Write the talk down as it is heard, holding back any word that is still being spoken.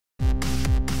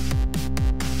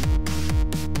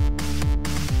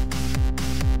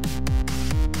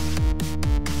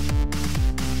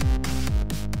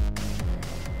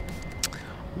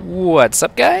What's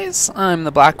up, guys? I'm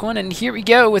the Black One, and here we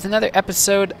go with another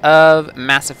episode of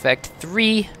Mass Effect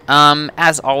 3.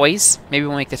 As always, maybe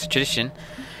we'll make this a tradition.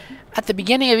 At the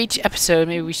beginning of each episode,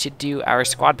 maybe we should do our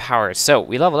squad powers. So,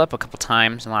 we leveled up a couple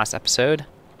times in the last episode,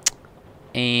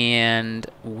 and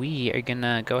we are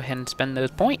gonna go ahead and spend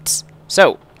those points.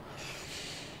 So,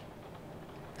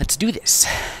 let's do this.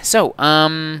 So,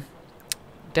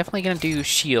 definitely gonna do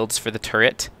shields for the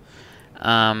turret,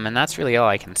 and that's really all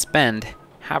I can spend.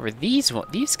 However, these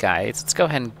guys, let's go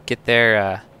ahead and get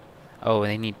their, oh,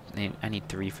 I need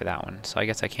 3 for that one, so I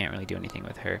guess I can't really do anything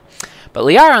with her. But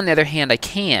Liara, on the other hand, I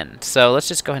can, so let's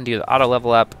just go ahead and do the auto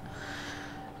level up.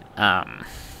 I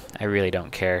really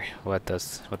don't care what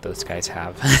those guys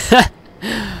have.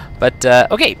 But,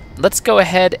 okay, let's go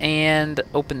ahead and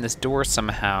open this door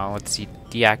somehow. Let's see,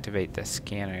 deactivate the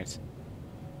scanners.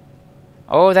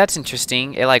 Oh, that's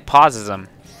interesting. It, like, pauses them.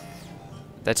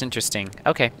 That's interesting.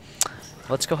 Okay.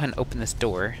 Let's go ahead and open this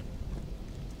door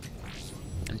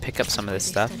and pick up some of this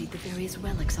stuff. Studied the various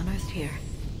relics unearthed here.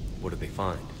 What did they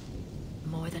find?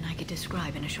 More than I could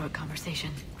describe in a short conversation.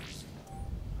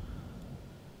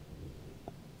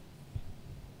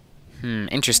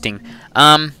 Interesting. There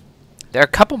are a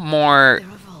couple more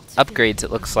upgrades,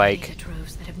 it looks like. Data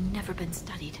troves that have never been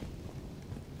studied.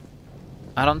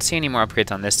 I don't see any more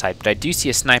upgrades on this side, but I do see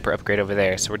a sniper upgrade over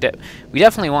there, so we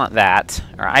definitely want that,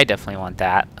 or I definitely want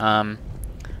that.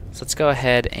 So let's go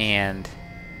ahead and...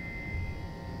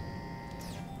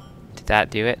 Did that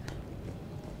do it?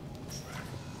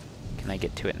 Can I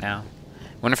get to it now?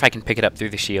 I wonder if I can pick it up through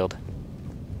the shield.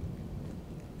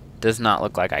 Does not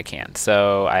look like I can,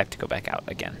 so I have to go back out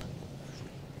again.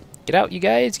 Get out, you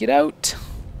guys, get out!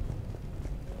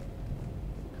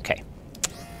 Okay.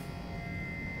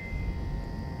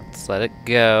 Let's let it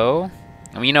go.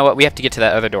 I mean, you know what? We have to get to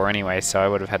that other door anyway, so I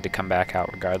would have had to come back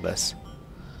out regardless.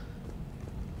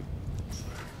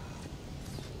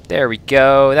 There we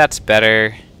go. That's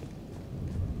better.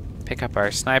 Pick up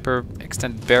our sniper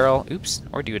extended barrel. Oops.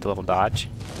 Or do a little dodge.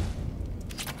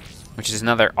 Which is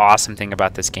another awesome thing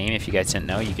about this game. If you guys didn't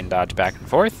know, you can dodge back and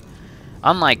forth.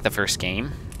 Unlike the first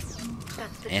game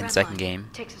and second game.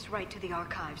 Takes us right to the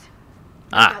archives.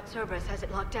 Cerberus has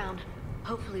it locked down.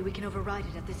 Hopefully we can override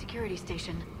it at the security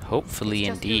station. Hopefully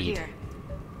indeed.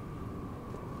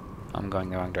 I'm going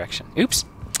the wrong direction. Oops.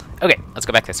 Okay, let's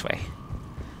go back this way.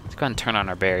 Let's go ahead and turn on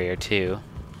our barrier too.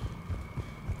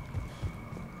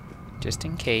 Just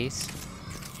in case.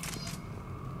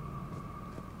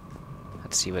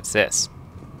 Let's see, what's this?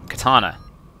 Katana.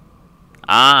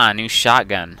 Ah, new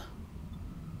shotgun.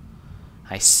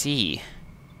 I see.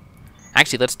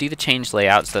 Actually, let's do the change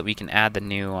layout so that we can add the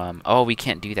new, oh, we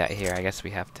can't do that here. I guess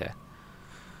we have to...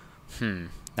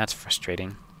 that's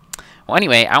frustrating. Well,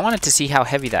 anyway, I wanted to see how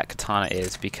heavy that katana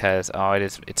is because, oh,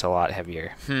 it's a lot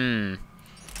heavier.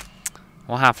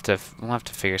 We'll have to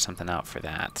figure something out for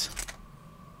that.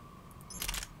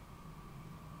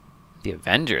 The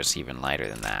Avenger's even lighter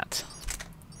than that.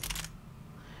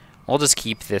 We'll just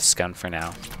keep this gun for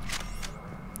now.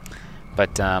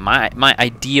 But my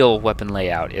ideal weapon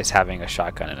layout is having a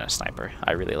shotgun and a sniper.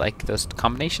 I really like those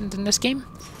combinations in this game.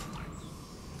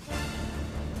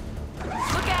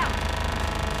 Look out!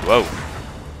 Whoa.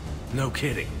 No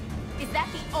kidding. Is that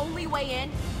the only way in?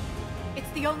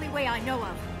 It's the only way I know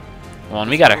of. Well, and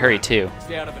we gotta hurry too.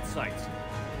 Stay out of its sight.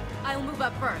 I'll move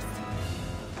up first.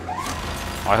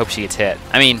 Oh, I hope she gets hit.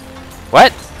 I mean,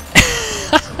 what?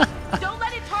 Don't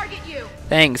let it target you!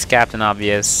 Thanks, Captain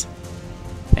Obvious.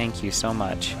 Thank you so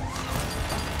much.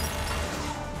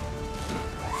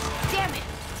 Damn it!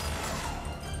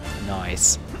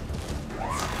 Nice.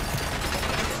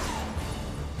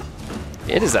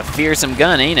 It is a fearsome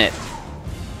gun, ain't it?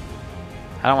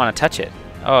 I don't want to touch it.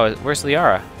 Oh, where's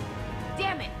Liara?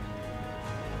 Damn it!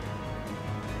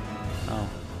 Oh.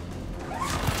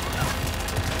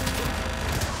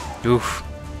 Oof.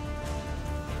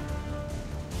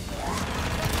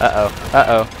 Uh-oh.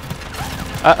 Uh-oh.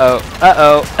 Uh-oh.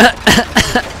 Uh-oh.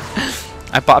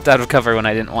 I popped out of cover when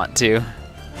I didn't want to.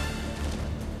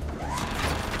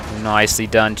 Nicely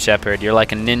done, Shepard. You're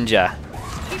like a ninja.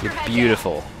 You're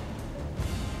beautiful.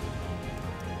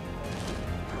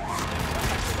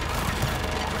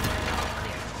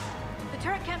 The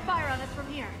turret can't fire on us from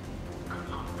here.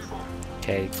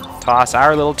 Okay, toss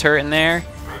our little turret in there.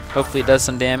 Hopefully it does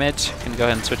some damage. Can go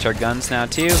ahead and switch our guns now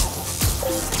too.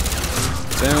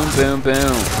 Boom, boom,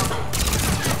 boom.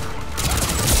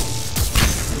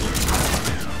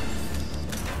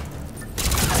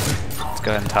 Let's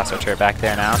go ahead and toss our turret back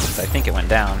there now since I think it went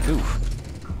down. Ooh.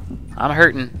 I'm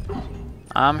hurting.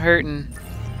 I'm hurting.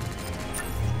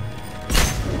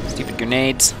 Stupid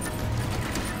grenades.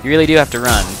 You really do have to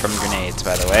run from grenades,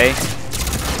 by the way.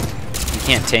 You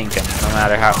can't tank them, no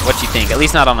matter what you think. At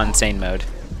least not on insane mode.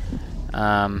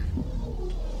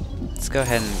 Let's go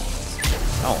ahead and...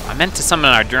 Oh, I meant to summon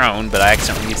our drone, but I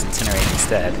accidentally used Incinerate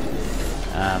instead.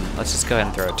 Let's just go ahead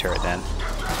and throw a turret then.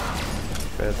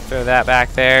 Throw that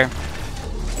back there.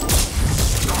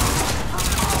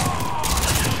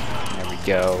 There we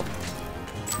go.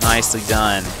 Nicely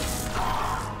done.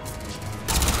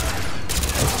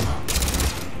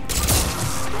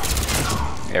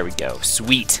 There we go.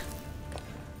 Sweet.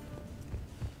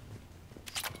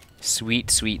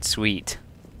 Sweet, sweet, sweet.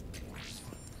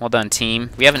 Well done,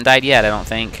 team. We haven't died yet, I don't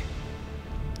think.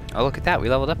 Oh, look at that. We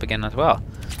leveled up again as well.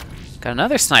 Got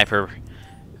another sniper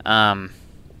module.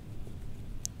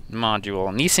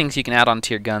 And these things you can add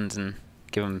onto your guns and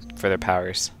give them further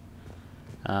powers.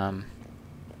 Or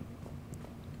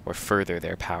further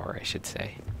their power, I should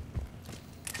say.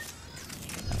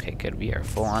 Okay, good. We are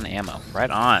full on ammo.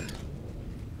 Right on.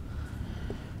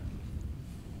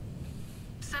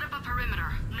 Set up a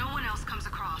perimeter. No one else comes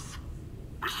across.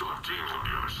 We still have teams on the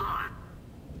other side.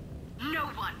 No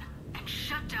one. And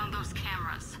shut down those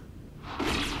cameras.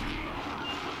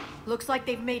 Looks like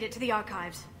they've made it to the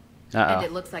archives. Uh-oh. And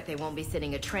it looks like they won't be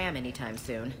sitting a tram anytime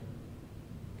soon.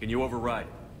 Can you override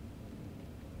it?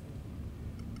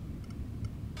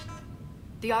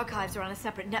 The archives are on a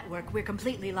separate network. We're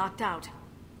completely locked out.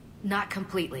 Not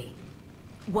completely.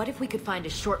 What if we could find a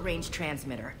short-range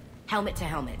transmitter? Helmet to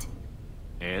helmet.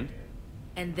 And?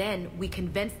 And then we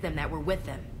convince them that we're with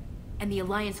them. And the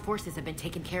Alliance forces have been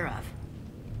taken care of.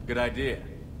 Good idea.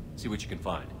 See what you can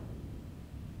find.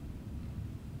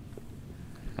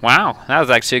 Wow, that was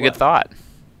actually a good thought.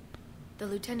 The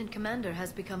Lieutenant Commander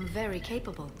has become very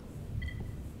capable.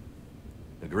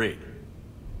 Agreed.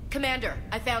 Commander,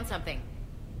 I found something.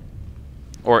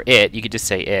 Or it. You could just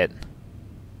say it.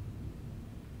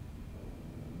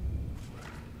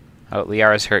 Oh,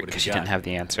 Liara's hurt because she didn't have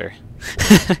the answer.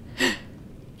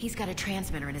 He's got a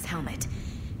transmitter in his helmet.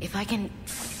 If I can...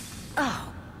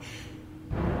 Oh.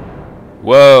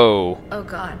 Whoa. Oh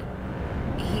god.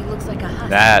 He looks like a husk.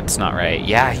 That's not right.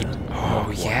 Yeah, he...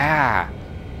 Oh, yeah.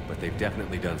 But they've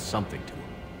definitely done something to him.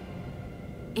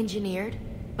 Engineered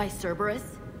by Cerberus?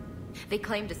 They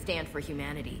claim to stand for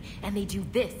humanity, and they do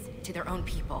this to their own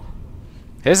people.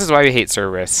 This is why we hate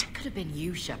Cerberus. Could have been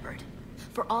you, Shepard.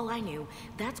 For all I knew,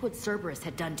 that's what Cerberus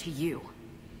had done to you.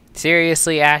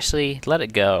 Seriously, Ashley? Let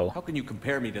it go. How can you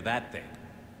compare me to that thing?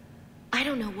 I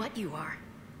don't know what you are.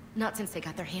 Not since they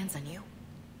got their hands on you.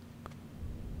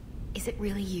 Is it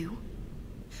really you?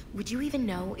 Would you even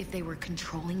know if they were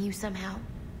controlling you somehow?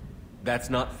 That's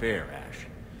not fair, Ash.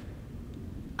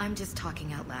 I'm just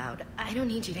talking out loud. I don't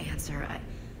need you to answer.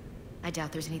 I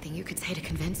doubt there's anything you could say to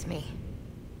convince me.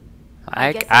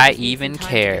 I guess just need even some time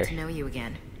care. To get to know you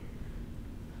again.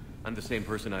 I'm the same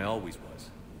person I always was.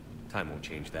 Time won't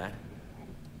change that.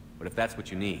 But if that's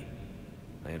what you need,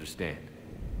 I understand.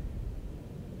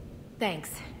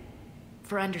 Thanks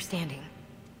for understanding.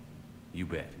 You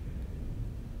bet.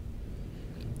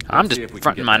 I'm Let's see just if we can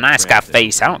fronting get my that nice guy transit.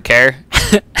 face. I don't care.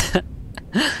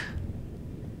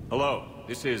 Hello,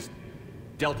 this is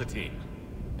Delta Team.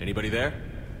 Anybody there?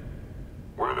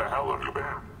 Where the hell have you been?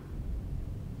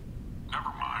 Never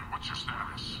mind, what's your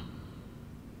status?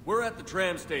 We're at the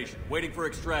tram station, waiting for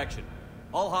extraction.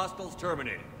 All hostiles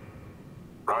terminated.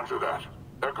 Roger that.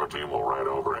 Echo Team will ride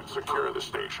over and secure the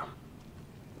station.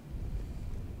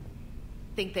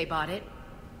 Think they bought it?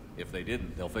 If they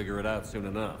didn't, they'll figure it out soon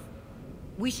enough.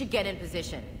 We should get in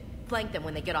position. Flank them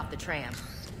when they get off the tram.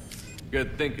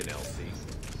 Good thinking, LC.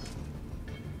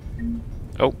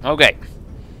 Oh, okay.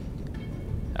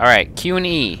 Alright, Q and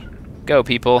E. Go,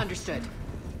 people. Understood.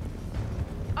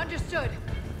 Understood.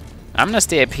 I'm gonna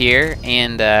stay up here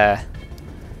and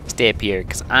stay up here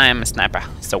because I'm a sniper.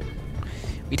 So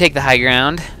we take the high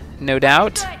ground, no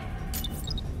doubt.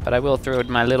 But I will throw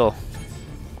my little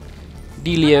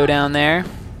dealio down there.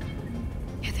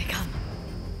 Here they come.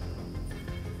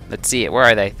 Let's see it. Where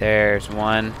are they? There's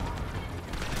one.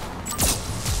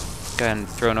 Go ahead and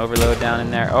throw an overload down in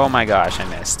there. Oh my gosh, I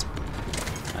missed.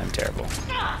 I'm terrible.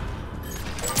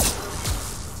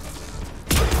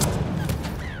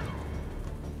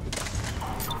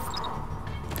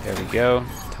 There we go.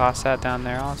 Toss that down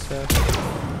there also.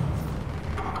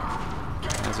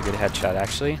 That was a good headshot,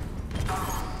 actually.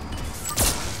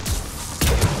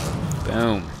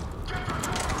 Boom.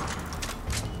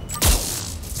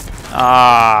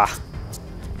 Ah.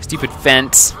 Stupid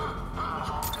fence.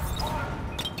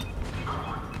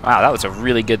 Wow, that was a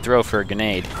really good throw for a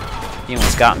grenade. He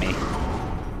almost got me.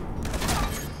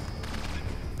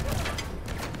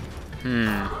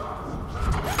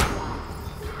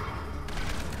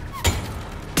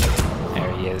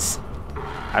 is.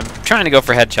 I'm trying to go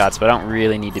for headshots, but I don't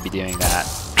really need to be doing that.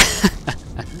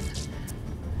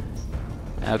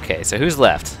 Okay, so who's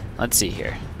left? Let's see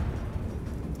here.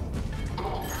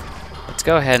 Let's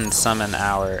go ahead and summon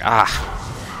our...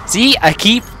 See, I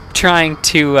keep trying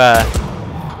to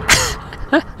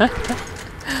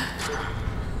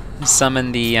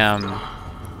summon the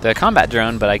combat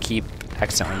drone, but I keep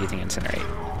accidentally using Incinerate.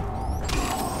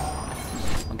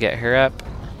 We'll get her up.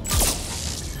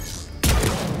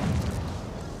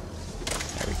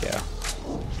 There we go.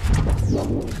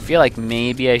 I feel like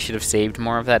maybe I should have saved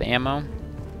more of that ammo,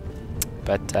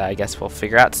 but I guess we'll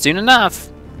figure out soon enough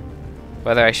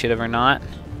whether I should have or not.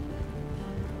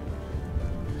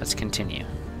 Let's continue.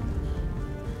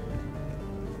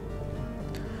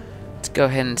 Let's go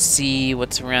ahead and see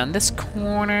what's around this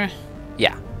corner.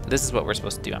 Yeah, this is what we're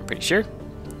supposed to do, I'm pretty sure.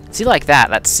 See, like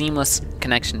that seamless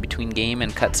connection between game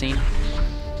and cutscene.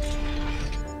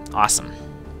 Awesome.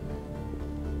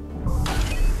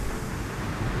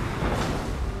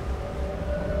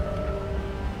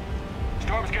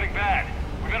 Storm's getting bad.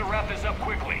 We better wrap this up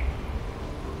quickly.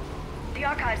 The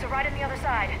archives are right on the other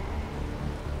side.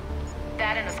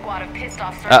 That and a squad of pissed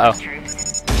off Uh-oh. surface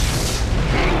troops.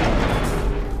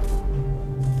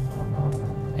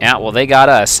 Yeah, well, they got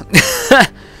us.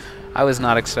 I was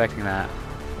not expecting that.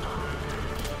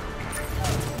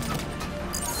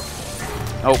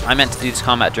 Oh, I meant to do this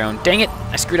combat drone. Dang it!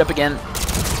 I screwed up again.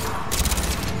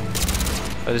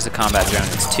 What is the combat drone?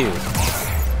 It's 2.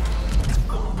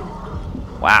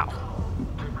 Wow.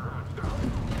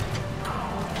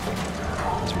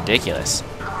 It's ridiculous.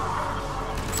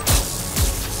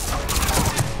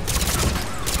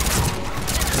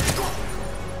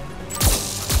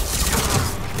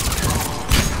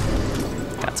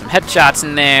 Got some headshots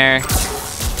in there.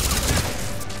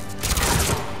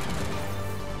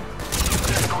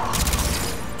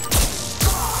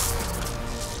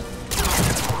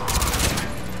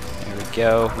 There we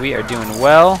go. We are doing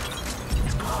well.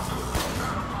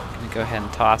 Gonna go ahead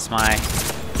and toss my...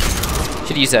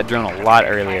 Should use that drone a lot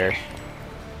earlier.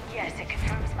 Yes, it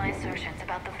confirms my assertions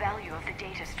about the value of the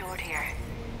data stored here.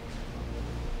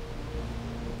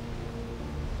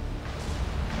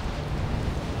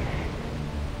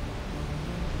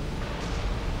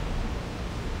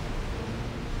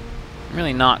 I'm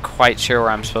really not quite sure where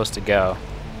I'm supposed to go.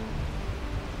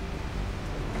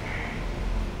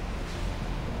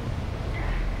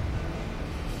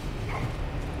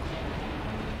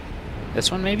 This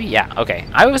one maybe? Yeah, okay.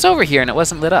 I was over here and it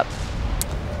wasn't lit up.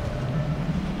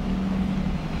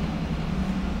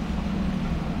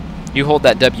 You hold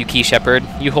that W key, Shepard.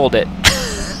 You hold it.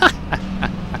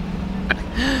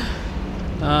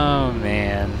 Oh,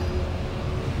 man.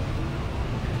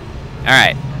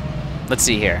 Alright. Let's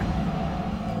see here.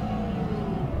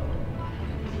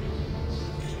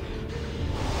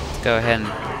 Let's go ahead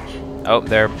and... Oh,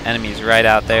 there are enemies right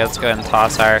out there. Let's go ahead and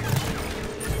toss our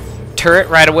turret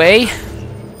right away.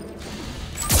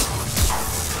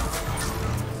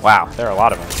 Wow, there are a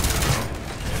lot of them.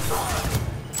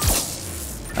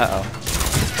 Uh-oh.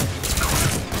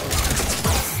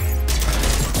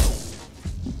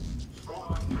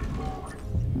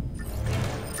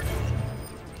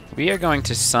 We are going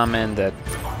to summon the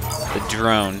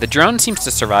drone. The drone seems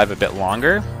to survive a bit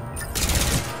longer.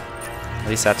 At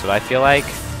least that's what I feel like.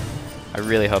 I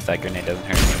really hope that grenade doesn't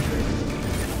hurt me.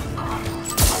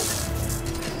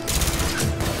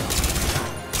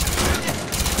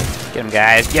 Get him,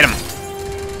 guys. Get him!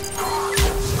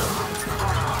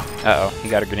 Uh-oh, he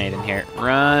got a grenade in here.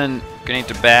 Run!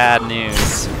 Grenades are bad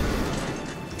news.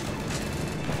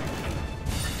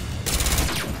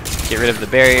 Get rid of the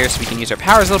barrier so we can use our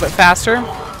powers a little bit faster. I'm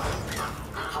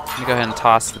gonna go ahead and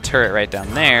toss the turret right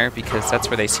down there because that's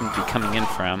where they seem to be coming in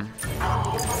from.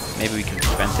 Maybe we can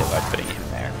prevent it by putting him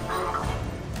there.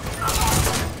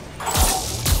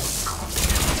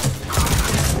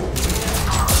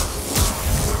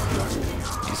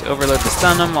 Use overload to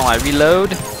stun him while I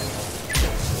reload.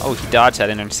 Oh, he dodged that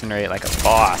incinerate like a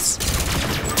boss.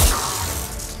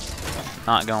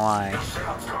 Not gonna lie.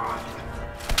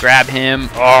 Grab him.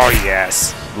 Oh,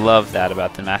 yes. Love that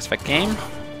about the Mass Effect game.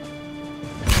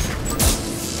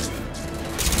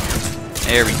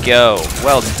 There we go.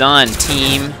 Well done,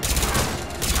 team.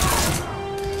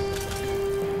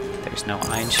 There's no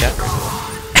Iron Shepherd.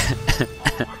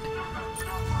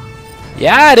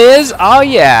 Yeah, it is. Oh,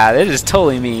 yeah. It is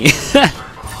totally me.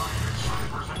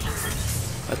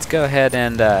 Let's go ahead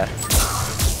and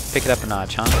pick it up a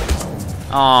notch, huh?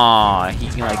 Aw,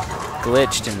 he like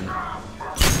glitched and...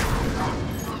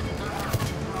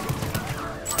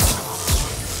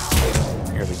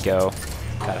 Here we go.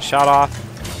 Got a shot off.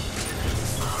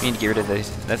 We need to get rid of this.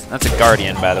 That's a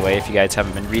Guardian, by the way, if you guys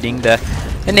haven't been reading the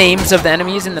names of the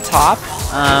enemies in the top.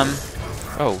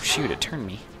 Oh, shoot, it turned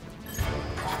me.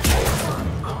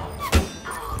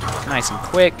 Nice and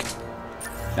quick.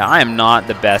 Now, I am not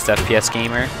the best FPS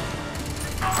gamer.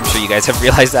 I'm sure you guys have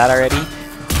realized that already.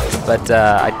 But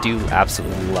I do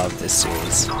absolutely love this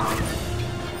series.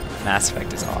 Mass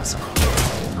Effect is awesome.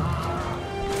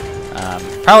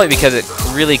 Probably because it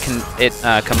really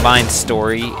combines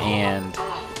story and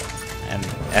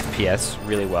FPS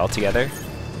really well together.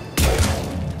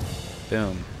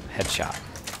 Boom, headshot.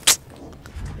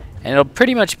 And it'll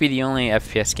pretty much be the only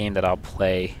FPS game that I'll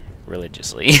play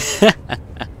religiously.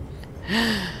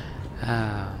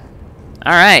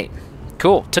 Alright,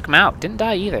 cool, took him out, didn't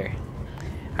die either.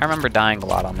 I remember dying a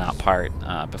lot on that part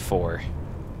before.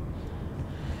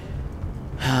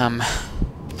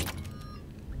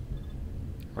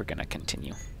 We're gonna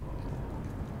continue.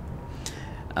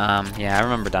 Yeah, I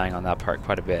remember dying on that part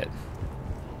quite a bit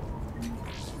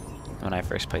when I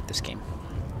first played this game.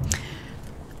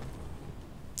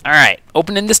 Alright,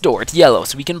 opening this door. It's yellow,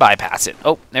 so we can bypass it.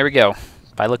 Oh, there we go.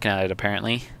 By looking at it,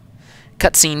 apparently.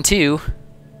 Cutscene 2.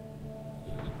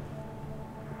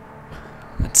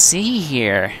 Let's see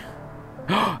here.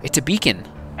 It's a beacon.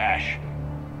 Ash.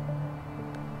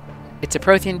 It's a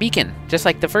Prothean beacon, just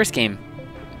like the first game.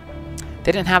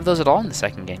 They didn't have those at all in the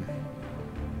second game.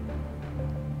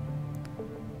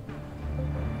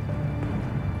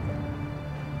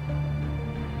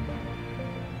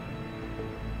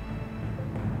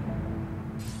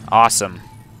 Awesome.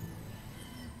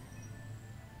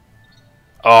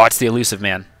 Oh, it's the elusive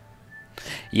man.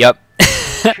 Yep.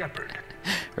 Shepard.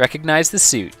 Recognize the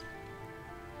suit.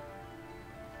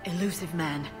 Elusive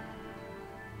man.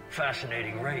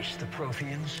 Fascinating race, the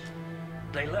Protheans.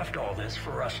 They left all this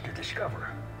for us to discover,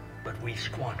 but we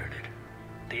squandered it.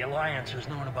 The Alliance has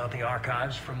known about the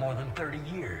archives for more than 30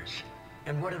 years.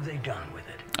 And what have they done with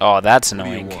it? Oh, that's What do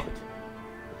you annoying. want?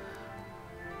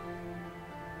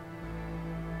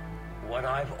 What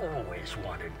I've always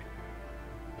wanted.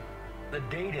 The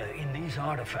data in these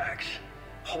artifacts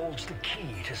holds the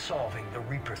key to solving the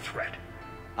Reaper threat.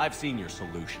 I've seen your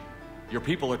solution. Your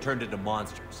people are turned into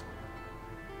monsters.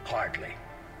 Hardly.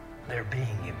 They're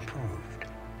being improved.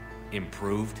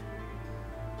 Improved?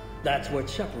 That's what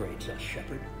separates us,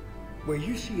 Shepard. Where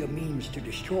you see a means to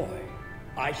destroy,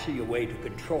 I see a way to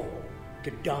control,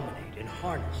 to dominate and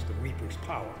harness the Reaper's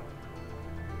power.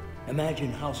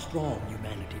 Imagine how strong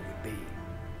humanity would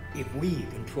be if we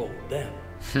controlled them.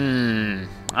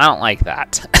 I don't like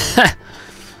that.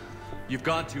 You've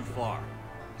gone too far.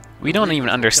 We don't even Reapers will kill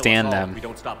us understand all if them. We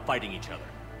don't stop fighting each other.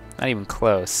 Not even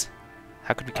close.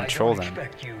 How could we control I don't them?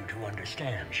 expect you to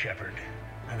understand, Shepard,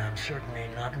 and I'm certainly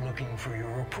not looking for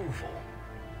your approval.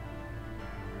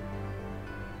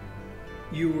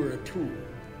 You were a tool,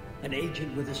 an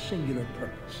agent with a singular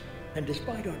purpose, and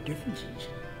despite our differences,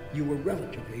 you were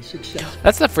relatively successful.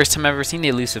 That's the first time I've ever seen the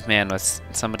elusive man with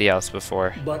somebody else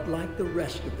before. But like the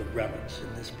rest of the relics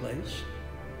in this place,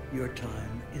 your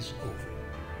time is over.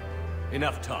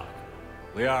 Enough talk.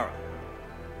 Liara.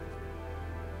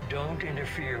 Don't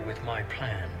interfere with my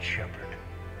plan, Shepard.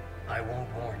 I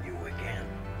won't warn you again.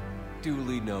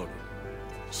 Duly noted.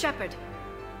 Shepard,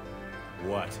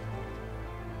 What?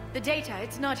 the data,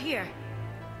 it's not here.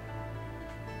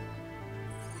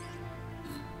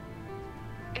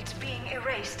 It's being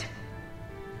erased.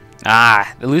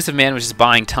 Ah, the elusive man was just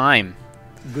buying time.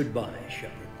 Goodbye,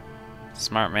 Shepard.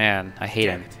 Smart man. I hate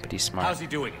Damn him, it. but he's smart. How's he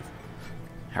doing it?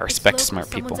 I respect It's local.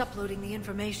 smart people. Someone's uploading the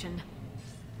information.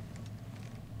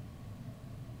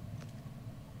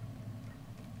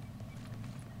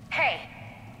 Hey,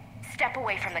 step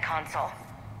away from the console.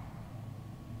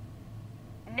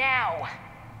 Now.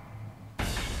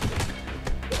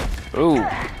 Ooh.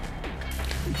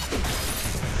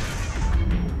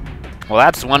 Well,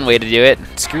 that's one way to do it.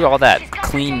 Screw all that She's got the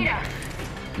clean data.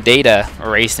 data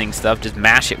erasing stuff. Just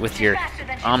mash it with your Faster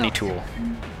than she Omni looks. tool.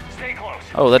 Stay close.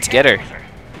 Oh, let's get her. Closer.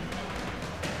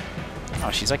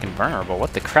 Oh, she's like invulnerable.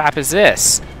 What the crap is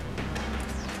this?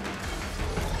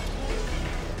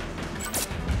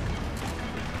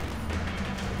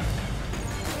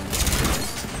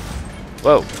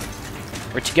 Whoa.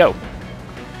 Where'd she go?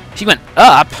 She went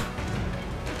up?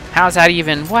 How's that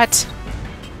even? What?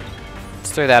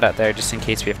 Let's throw that out there just in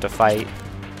case we have to fight.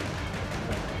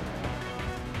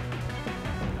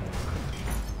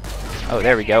 Oh,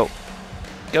 there we go.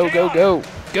 Go, go, go.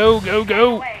 Go, go,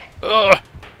 go. Ugh.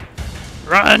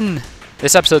 Run!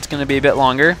 This episode's going to be a bit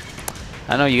longer.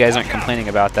 I know you guys aren't complaining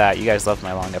about that. You guys love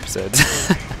my long episodes.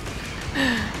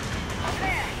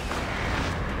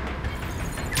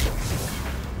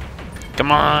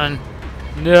 Come on.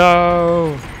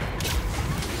 No!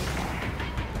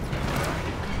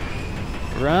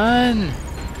 Run!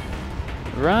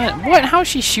 Run! What? How is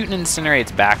she shooting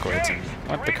incinerates backwards? And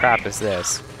what the crap is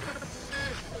this?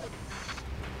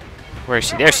 Where is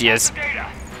she? There she is!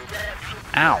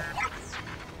 Ow!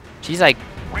 She's like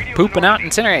pooping out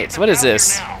incinerates. What is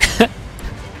this?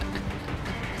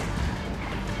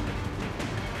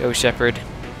 Go, Shepard.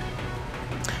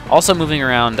 Also, moving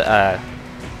around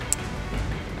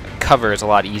cover is a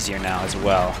lot easier now as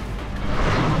well.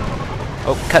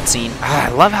 Oh, cutscene. Ah, I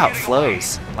love how it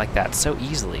flows like that so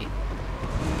easily.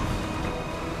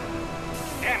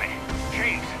 Damn it.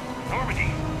 James.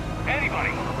 Normandy.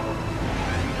 Anybody.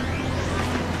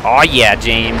 Oh yeah,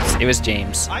 James. It was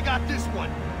James. I got this one.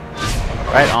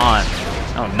 Right on.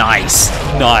 Oh, nice.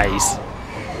 Nice.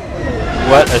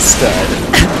 What a stud.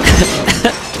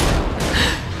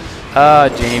 Oh,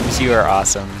 James, you are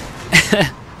awesome.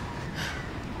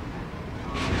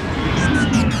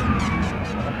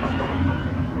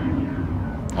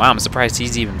 Wow, I'm surprised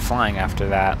he's even flying after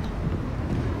that.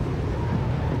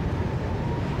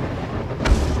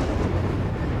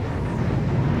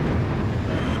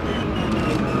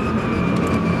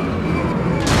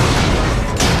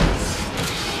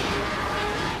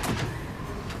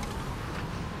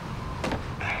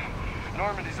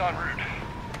 Normandy's en route.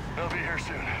 They'll be here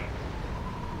soon.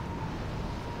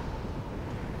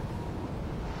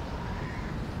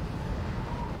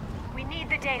 We need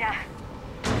the data.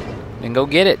 Then go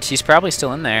get it. She's probably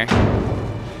still in there.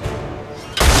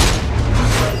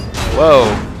 Whoa,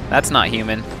 that's not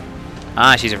human.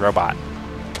 Ah, she's a robot.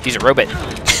 She's a robot.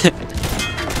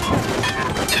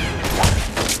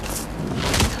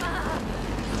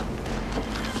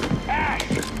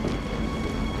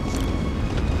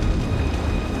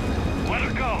 Let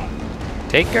her go.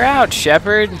 Take her out,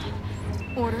 Shepard.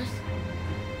 Orders?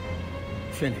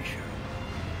 Finish her.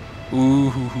 Ooh,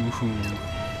 hoo, hoo, hoo.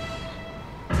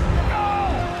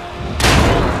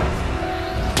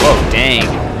 Whoa, dang.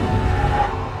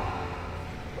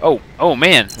 Oh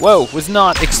man. Whoa, was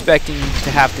not expecting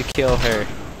to have to kill her.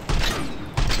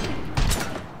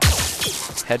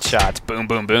 Headshots. Boom,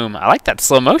 boom, boom. I like that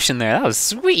slow motion there. That was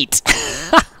sweet.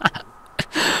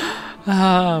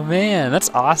 Oh man, that's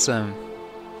awesome.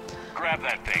 Grab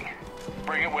that thing.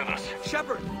 Bring it with us.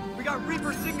 Shepard, we got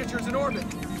Reaper signatures in orbit.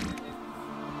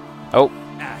 Oh,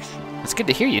 Ash. it's good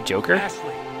to hear you, Joker.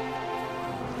 Ashley.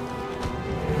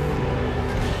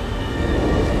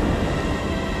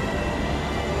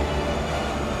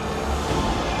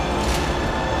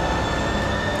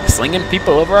 Slinging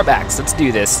people over our backs. Let's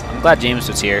do this. I'm glad James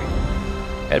was here.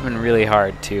 It'd been really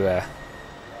hard to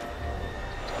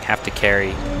have to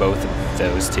carry both of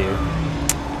those two.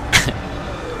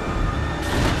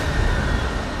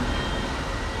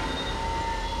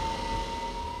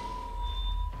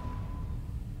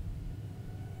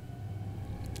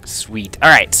 Sweet.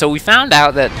 Alright, so we found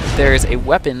out that there's a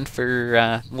weapon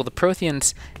for, well, the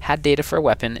Protheans had data for a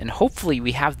weapon, and hopefully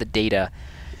we have the data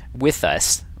with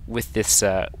us, with this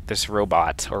this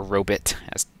robot, or robot,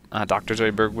 as Dr.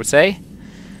 Zoidberg would say.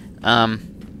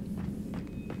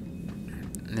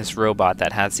 This robot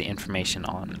that has the information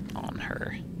on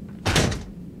her.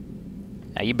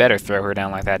 Now, you better throw her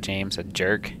down like that, James, a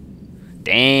jerk.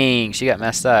 Dang, she got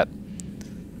messed up.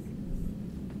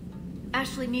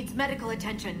 Ashley needs medical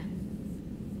attention.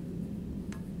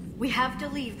 We have to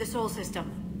leave the Sol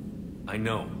system. I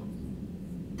know.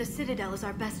 The Citadel is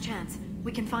our best chance.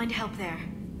 We can find help there.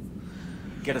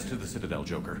 Get us to the Citadel,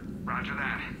 Joker. Roger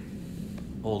that.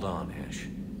 Hold on, Ash.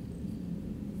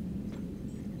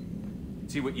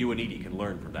 See what you and Edie can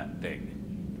learn from that thing.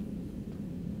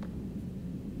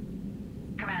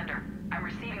 Commander, I'm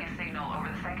receiving a signal over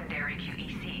the secondary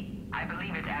QEC. I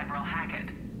believe it's Admiral Hackett.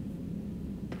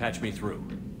 Patch me through.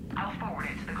 I'll forward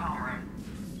it to the comm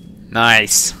room.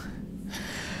 Nice.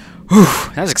 Whew,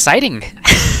 that was exciting.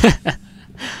 I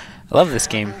love this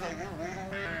game.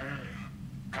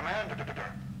 Commander.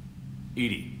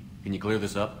 Edie, can you clear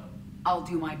this up? I'll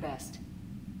do my best.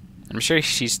 I'm sure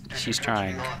she's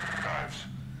trying.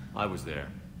 I was there.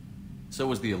 So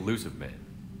was the elusive man.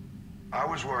 I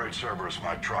was worried Cerberus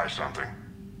might try something.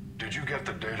 Did you get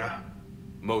the data?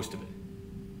 Most of it.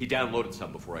 He downloaded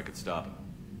some before I could stop him.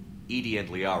 Edie and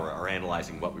Liara are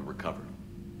analyzing what we recovered.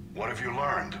 What have you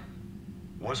learned?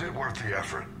 Was it worth the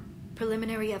effort?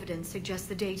 Preliminary evidence suggests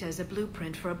the data is a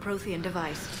blueprint for a Prothean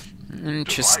device.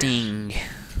 Interesting.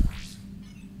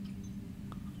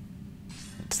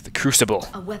 It's the Crucible.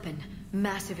 A weapon,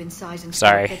 massive in size and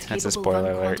Sorry, scope that's a capable of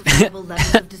spoiler alert. unquantifiable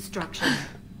levels of destruction.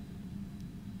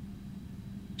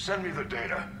 Send me the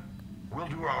data. We'll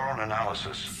do our own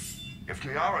analysis. If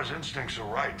Liara's instincts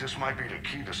are right, this might be the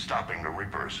key to stopping the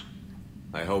Reapers.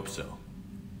 I hope so.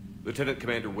 Lieutenant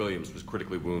Commander Williams was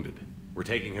critically wounded. We're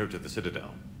taking her to the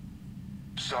Citadel.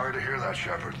 Sorry to hear that,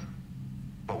 Shepard.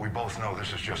 But we both know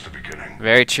this is just the beginning.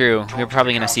 Very true. Talk We're to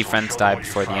probably the going to see Council, friends show die what you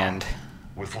before the found. end.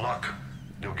 With luck,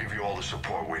 they'll give you all the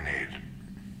support we need.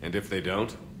 And if they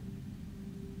don't?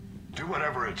 Do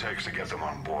whatever it takes to get them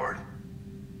on board.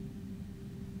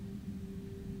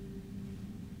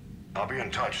 I'll be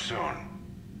in touch soon.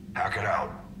 Hack it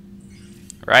out.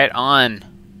 Right on.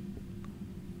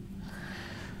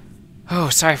 Oh,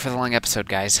 sorry for the long episode,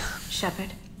 guys.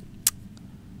 Shepard.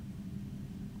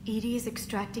 EDI is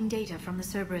extracting data from the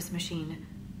Cerberus machine.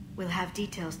 We'll have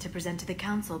details to present to the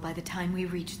Council by the time we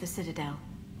reach the Citadel.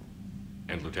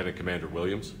 And Lieutenant Commander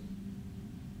Williams?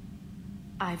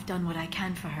 I've done what I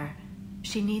can for her.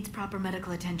 She needs proper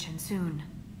medical attention soon.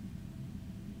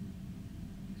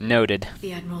 Noted.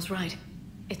 The Admiral's right.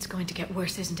 It's going to get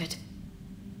worse, isn't it?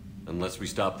 Unless we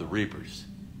stop the Reapers.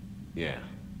 Yeah.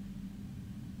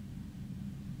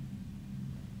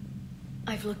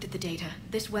 I've looked at the data.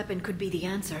 This weapon could be the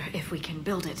answer if we can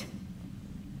build it.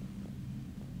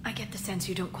 I get the sense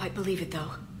you don't quite believe it,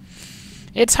 though.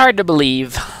 It's hard to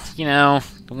believe. You know,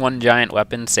 one giant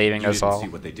weapon saving You us didn't all. see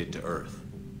what they did to Earth.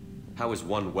 How is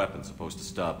one weapon supposed to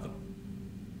stop them?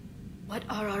 What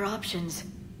are our options?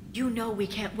 You know we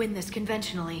can't win this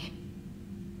conventionally.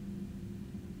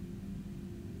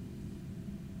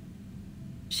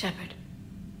 Shepard.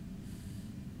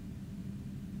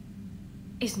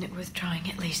 Isn't it worth trying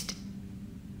at least?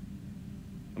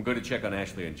 I'm going to check on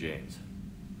Ashley and James.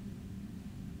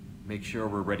 Make sure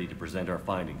we're ready to present our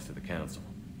findings to the Council.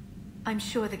 I'm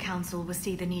sure the Council will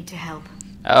see the need to help.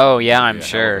 Oh, yeah, It'll I'm be a hell of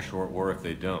sure. a short war if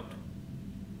they don't.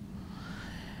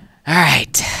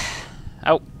 Alright.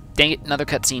 Oh, dang it, another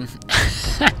cutscene.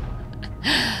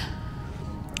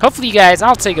 Hopefully you guys,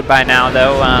 I'll say goodbye now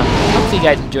though. Hopefully you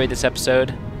guys enjoyed this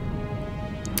episode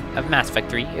of Mass Effect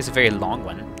 3. It's a very long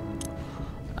one.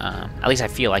 At least I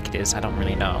feel like it is. I don't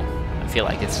really know. I feel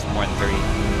like it's more than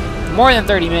 30. More than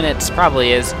 30 minutes,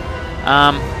 probably is.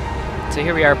 So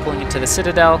here we are pulling into the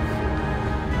Citadel.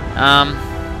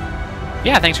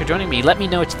 Yeah, thanks for joining me. Let me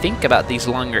know what you think about these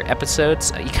longer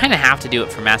episodes. You kind of have to do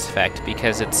it for Mass Effect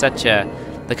because it's such a...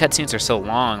 The cutscenes are so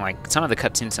long. Like, some of the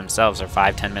cutscenes themselves are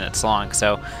 5-10 minutes long,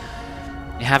 so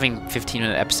having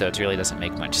 15-minute episodes really doesn't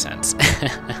make much sense.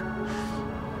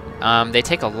 They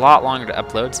take a lot longer to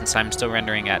upload since I'm still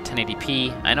rendering at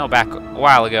 1080p. I know back a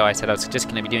while ago I said I was just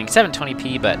going to be doing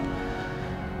 720p, but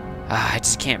I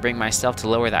just can't bring myself to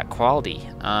lower that quality.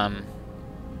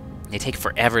 They take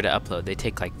forever to upload. They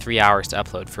take like 3 hours to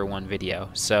upload for one video.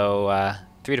 So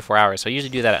 3 to 4 hours. So I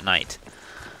usually do that at night.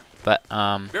 But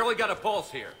Barely got a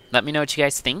pulse here. let me know what you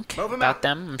guys think Move 'em about out.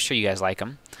 them. I'm sure you guys like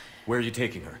them. Where are you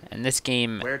taking her? And this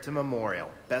game, Where to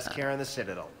Memorial? Best care in the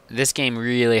Citadel. this game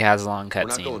really has long We're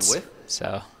not going cutscenes. with?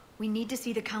 So We need to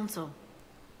see the Council.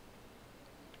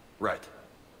 Right.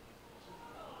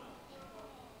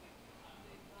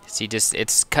 see, just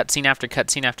it's cutscene after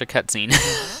cutscene after cutscene.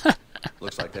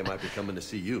 Looks like they might be coming to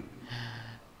see you.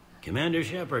 Commander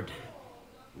Shepard,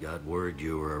 got word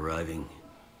you were arriving.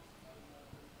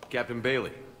 Captain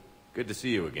Bailey, good to see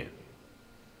you again.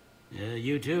 Yeah,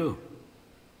 you too.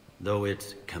 Though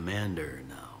it's Commander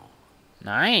now.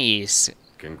 Nice.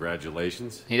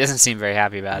 Congratulations. He doesn't seem very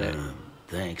happy about it.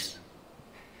 Thanks.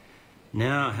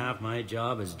 Now half my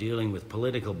job is dealing with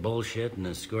political bullshit and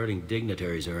escorting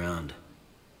dignitaries around.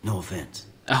 No offense.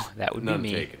 Oh, that would be None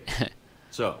me. taken.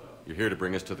 So, you're here to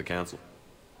bring us to the Council?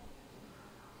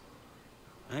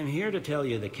 I'm here to tell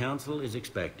you the Council is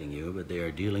expecting you, but they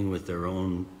are dealing with their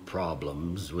own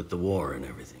problems with the war and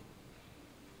everything.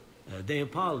 They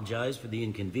apologize for the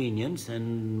inconvenience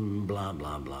and blah,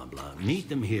 blah, blah, blah. Meet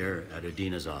them here at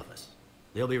Adina's office.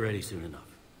 They'll be ready soon enough.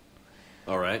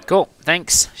 All right. Cool.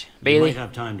 Thanks, You Bailey. might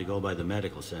have time to go by the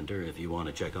medical center if you want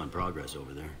to check on progress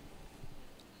over there.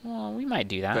 Well, we might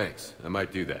do that. Thanks. I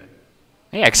might do that.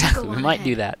 Yeah, exactly. Go We on might ahead.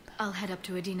 do that. I'll head up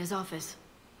to Adina's office.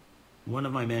 One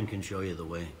of my men can show you the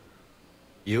way.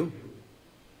 You?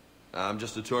 I'm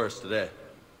just a tourist today.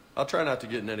 I'll try not to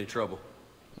get in any trouble.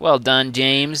 Well done,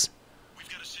 James. We've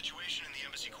got a situation in the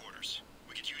embassy quarters.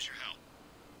 We could use your help.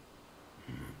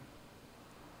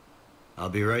 I'll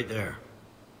be right there.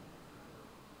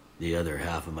 The other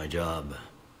half of my job.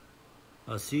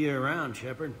 I'll see you around,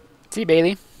 Shepard. See you,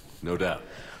 Bailey. No doubt.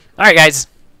 All right, guys.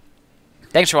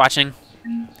 Thanks for watching.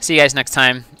 See you guys next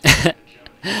time.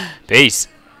 Peace.